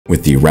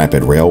With the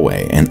rapid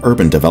railway and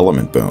urban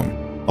development boom,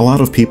 a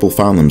lot of people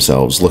found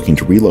themselves looking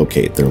to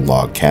relocate their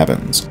log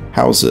cabins,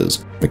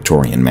 houses,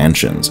 Victorian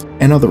mansions,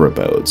 and other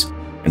abodes,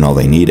 and all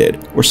they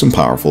needed were some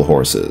powerful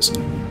horses.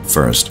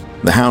 First,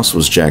 the house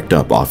was jacked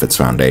up off its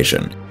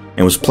foundation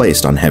and was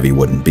placed on heavy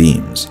wooden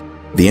beams.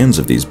 The ends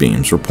of these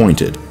beams were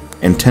pointed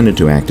and tended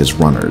to act as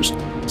runners,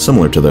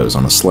 similar to those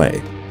on a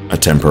sleigh. A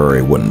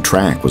temporary wooden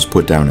track was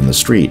put down in the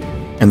street,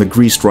 and the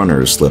greased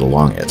runners slid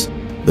along it.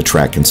 The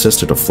track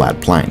consisted of flat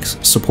planks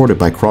supported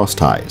by cross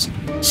ties,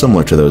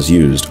 similar to those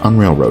used on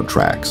railroad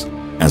tracks.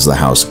 As the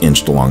house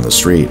inched along the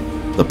street,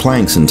 the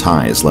planks and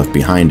ties left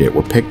behind it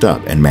were picked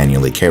up and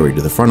manually carried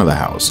to the front of the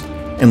house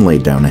and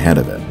laid down ahead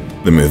of it.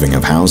 The moving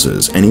of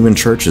houses and even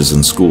churches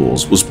and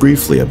schools was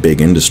briefly a big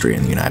industry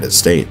in the United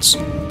States.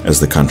 As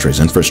the country's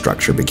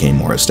infrastructure became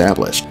more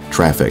established,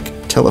 traffic,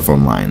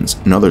 telephone lines,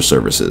 and other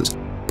services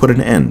put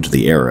an end to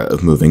the era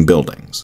of moving buildings.